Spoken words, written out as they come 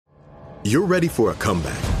You're ready for a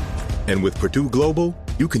comeback. And with Purdue Global,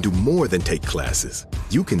 you can do more than take classes.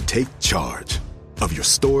 You can take charge of your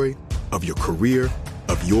story, of your career,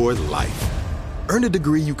 of your life. Earn a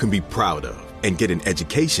degree you can be proud of and get an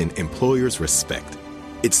education employers respect.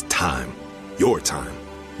 It's time, your time,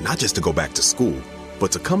 not just to go back to school,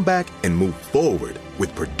 but to come back and move forward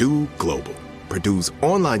with Purdue Global, Purdue's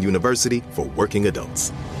online university for working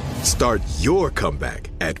adults. Start your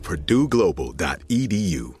comeback at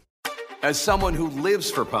purdueglobal.edu. As someone who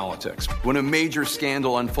lives for politics, when a major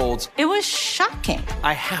scandal unfolds, it was shocking.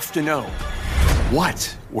 I have to know,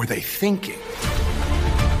 what were they thinking?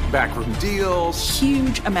 Backroom deals,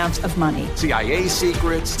 huge amounts of money, CIA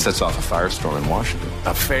secrets, sets off a firestorm in Washington,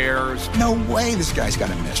 affairs. No way this guy's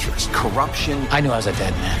got a mistress. Corruption. I knew I was a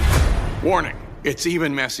dead man. Warning, it's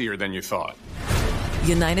even messier than you thought.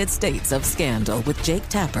 United States of Scandal with Jake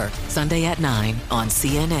Tapper, Sunday at 9 on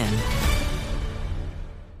CNN.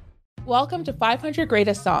 Welcome to 500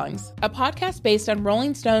 Greatest Songs, a podcast based on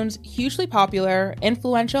Rolling Stone's hugely popular,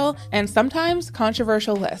 influential, and sometimes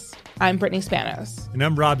controversial list. I'm Brittany Spanos. And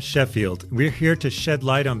I'm Rob Sheffield. We're here to shed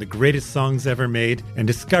light on the greatest songs ever made and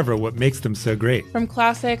discover what makes them so great. From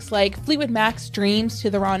classics like Fleetwood Mac's Dreams to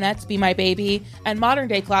the Ronettes' Be My Baby, and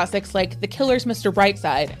modern-day classics like The Killers' Mr.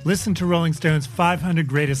 Brightside. Listen to Rolling Stone's 500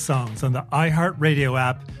 Greatest Songs on the iHeartRadio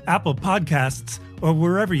app, Apple Podcasts, or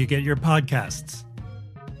wherever you get your podcasts.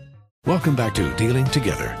 Welcome back to Dealing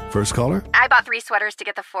Together. First caller? I bought 3 sweaters to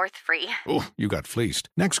get the 4th free. Oh, you got fleeced.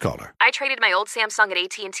 Next caller? I traded my old Samsung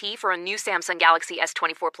at AT&T for a new Samsung Galaxy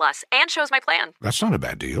S24 Plus and chose my plan. That's not a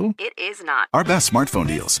bad deal. It is not. Our best smartphone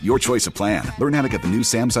deals. Your choice of plan. Learn how to get the new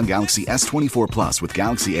Samsung Galaxy S24 Plus with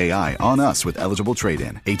Galaxy AI on us with eligible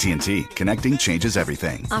trade-in. AT&T. Connecting changes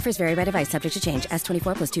everything. Offers vary by device. Subject to change.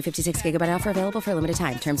 S24 plus 256 gigabyte offer available for a limited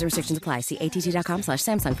time. Terms and restrictions apply. See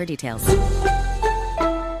att.com/Samsung for details.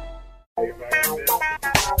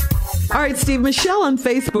 All right, Steve, Michelle on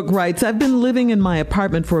Facebook writes, I've been living in my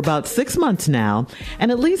apartment for about 6 months now,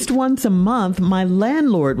 and at least once a month, my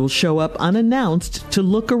landlord will show up unannounced to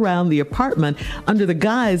look around the apartment under the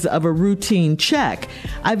guise of a routine check.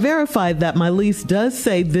 I verified that my lease does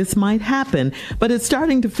say this might happen, but it's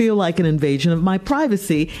starting to feel like an invasion of my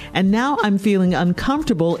privacy, and now I'm feeling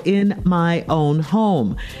uncomfortable in my own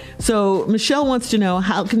home. So Michelle wants to know,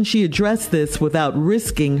 how can she address this without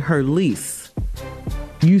risking her lease?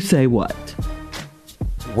 You say what?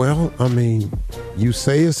 Well, I mean, you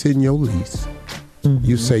say it's in your lease. Mm-hmm.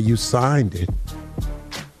 You say you signed it.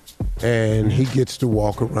 And he gets to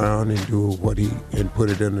walk around and do and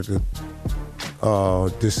put it under the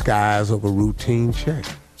disguise of a routine check.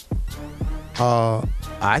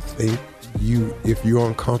 I think if you're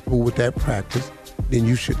uncomfortable with that practice, then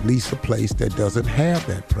you should lease a place that doesn't have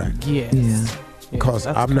that practice. Yes. Yeah. Because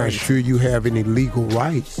I'm not sure you have any legal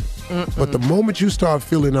rights. But the moment you start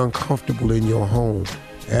feeling uncomfortable in your home,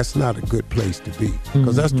 that's not a good place to be.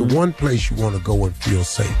 Because that's the one place you want to go and feel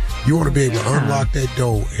safe. You want to be able to unlock that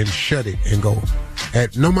door and shut it and go.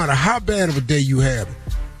 No matter how bad of a day you have it,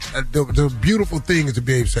 the beautiful thing is to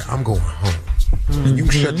be able to say, I'm going home. And you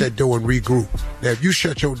can shut that door and regroup. Now, if you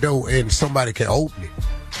shut your door and somebody can open it.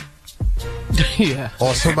 Yeah.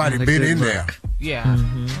 Or somebody been in there. Yeah.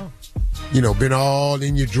 Mm-hmm. You know, been all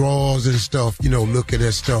in your drawers and stuff, you know, looking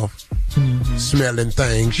at stuff, smelling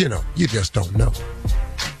things, you know, you just don't know.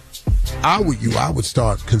 I would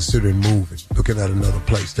start considering moving, looking at another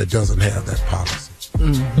place that doesn't have that policy.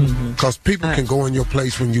 Because people can go in your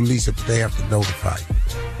place when you lease it, but they have to notify you.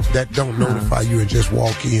 That don't notify you and just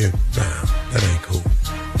walk in, nah, that ain't cool.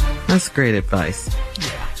 That's great advice.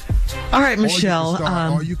 Yeah. All right, Michelle.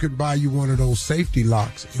 Or you can buy you one of those safety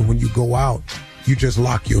locks, and when you go out, you just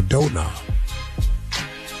lock your doorknob.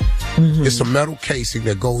 It's a metal casing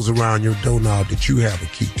that goes around your doorknob that you have a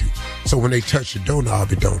key to. So when they touch the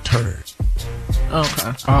doorknob, it don't turn.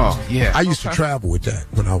 Okay. Oh, yeah. I used to travel with that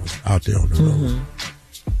when I was out there on the road.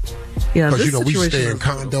 Yeah, because, you know, we stay in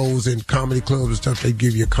condos and comedy clubs and stuff. They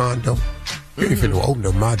give you a condo. You ain't finna open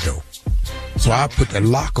up my door. So I put that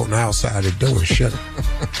lock on the outside of the door and shut it.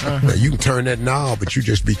 Now, you can turn that knob, but you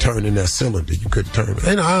just be turning that cylinder. You couldn't turn it.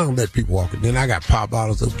 And I don't let people walk in. Then I got pop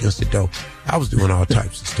bottles up against the door. I was doing all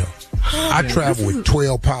types of stuff. I traveled with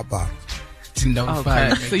 12 pop bottles. To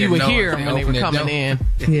notify. So you would hear them when they were coming in.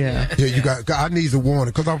 Yeah. Yeah, I need a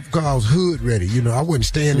warning because I was hood ready. You know, I wasn't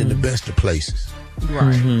staying in the best of places.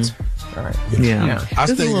 Right. Right. Yeah. I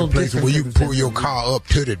stayed in places where you can pull your car up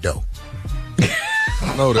to the door.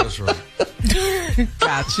 No, that's right.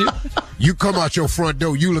 Got you. You come out your front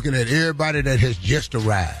door, you looking at everybody that has just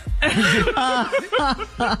arrived.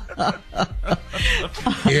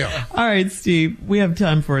 Yeah. All right, Steve, we have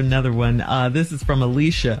time for another one. This is from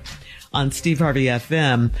Alicia. on Steve Harvey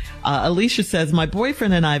FM. Alicia says, my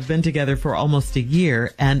boyfriend and I have been together for almost a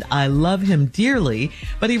year, and I love him dearly,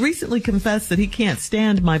 but he recently confessed that he can't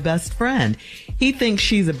stand my best friend. He thinks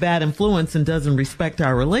she's a bad influence and doesn't respect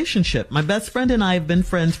our relationship. My best friend and I have been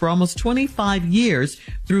friends for almost 25 years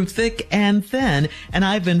through thick and thin, and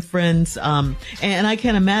I've been friends, and I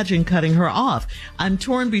can't imagine cutting her off. I'm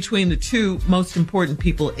torn between the two most important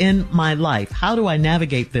people in my life. How do I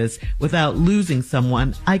navigate this without losing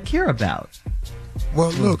someone I care about?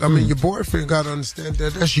 Well, look, I mean, your boyfriend got to understand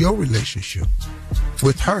that that's your relationship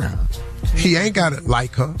with her. He ain't got to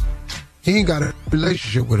like her. He ain't got a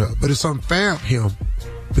relationship with her. But it's unfair of him,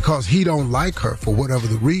 because he don't like her for whatever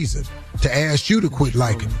the reason, to ask you to quit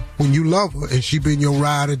liking her when you love her and she been your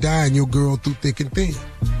ride or die and your girl through thick and thin.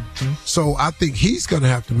 Mm-hmm. So I think he's going to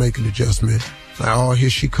have to make an adjustment. Like, oh, here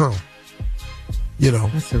she come. You know,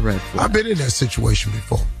 that's a red flag. I've been in that situation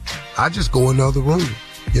before. I just go in the other room,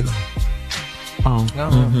 you know. Oh,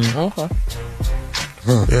 mm-hmm.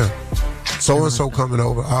 Okay. Yeah. So-and-so coming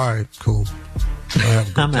over. All right, cool.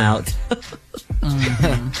 I'm out.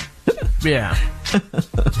 Mm-hmm. Yeah.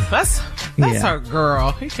 That's her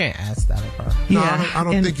girl. He can't ask that of her. No, I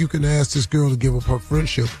don't think you can ask this girl to give up her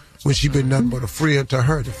friendship when she been nothing but a friend to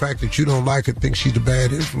her. The fact that you don't like her, think she's a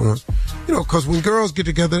bad influence. You know, because when girls get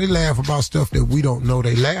together, they laugh about stuff that we don't know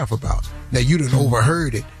they laugh about. Now, you done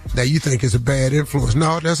overheard it. Now, you think it's a bad influence.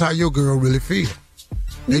 No, that's how your girl really feel.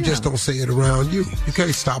 They just don't say it around you. You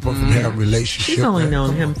can't stop her from having a relationship. She's only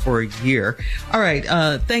known him for a year. All right.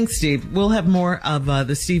 Thanks, Steve. We'll have more of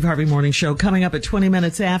the Steve Harvey Morning Show coming up at 20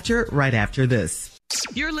 minutes after, right after this.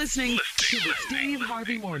 You're listening to the Steve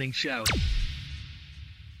Harvey Morning Show.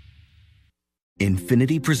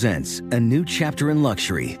 Infiniti presents a new chapter in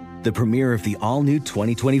luxury, the premiere of the all-new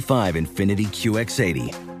 2025 Infiniti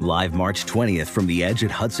QX80, live March 20th from the Edge at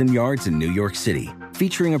Hudson Yards in New York City,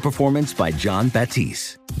 featuring a performance by John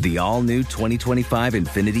Batiste. The all-new 2025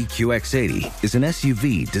 Infiniti QX80 is an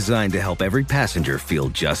SUV designed to help every passenger feel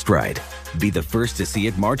just right. Be the first to see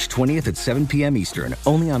it March 20th at 7 p.m. Eastern,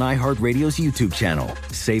 only on iHeartRadio's YouTube channel.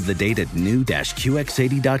 Save the date at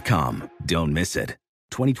new-QX80.com. Don't miss it.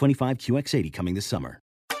 2025 QX80 coming this summer.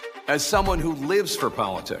 As someone who lives for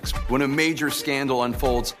politics, when a major scandal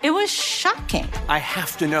unfolds, it was shocking. I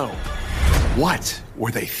have to know, what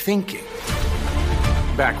were they thinking?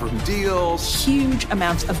 Backroom deals, huge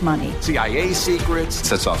amounts of money, CIA secrets,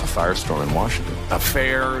 sets off a firestorm in Washington,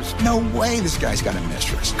 affairs. No way this guy's got a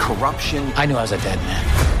mistress. Corruption. I knew I was a dead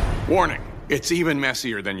man. Warning, it's even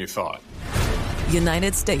messier than you thought.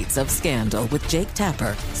 United States of Scandal with Jake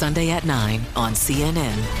Tapper, Sunday at 9 on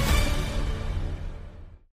CNN.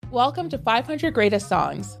 Welcome to 500 Greatest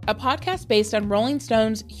Songs, a podcast based on Rolling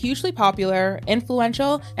Stone's hugely popular,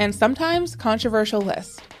 influential, and sometimes controversial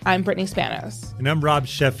list. I'm Brittany Spanos. And I'm Rob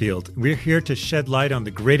Sheffield. We're here to shed light on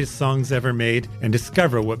the greatest songs ever made and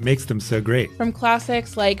discover what makes them so great. From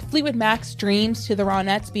classics like Fleetwood Mac's Dreams to the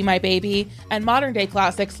Ronettes' Be My Baby, and modern-day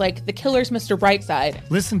classics like The Killers' Mr. Brightside.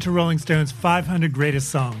 Listen to Rolling Stone's 500 Greatest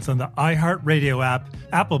Songs on the iHeartRadio app,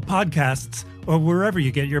 Apple Podcasts, or wherever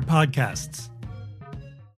you get your podcasts.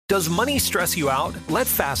 Does money stress you out? Let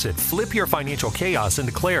Facet flip your financial chaos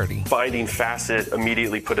into clarity. Finding Facet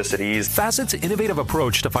immediately put us at ease. Facet's innovative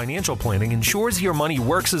approach to financial planning ensures your money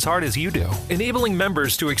works as hard as you do, enabling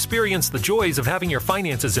members to experience the joys of having your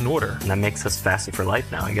finances in order. And that makes us Facet for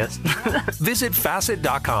life now, I guess. Visit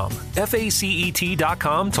Facet.com,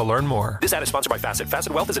 FACET.com to learn more. This ad is sponsored by Facet.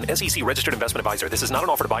 Facet Wealth is an SEC registered investment advisor. This is not an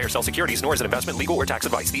offer to buy or sell securities, nor is it investment, legal, or tax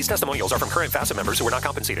advice. These testimonials are from current Facet members who are not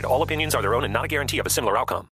compensated. All opinions are their own and not a guarantee of a similar outcome.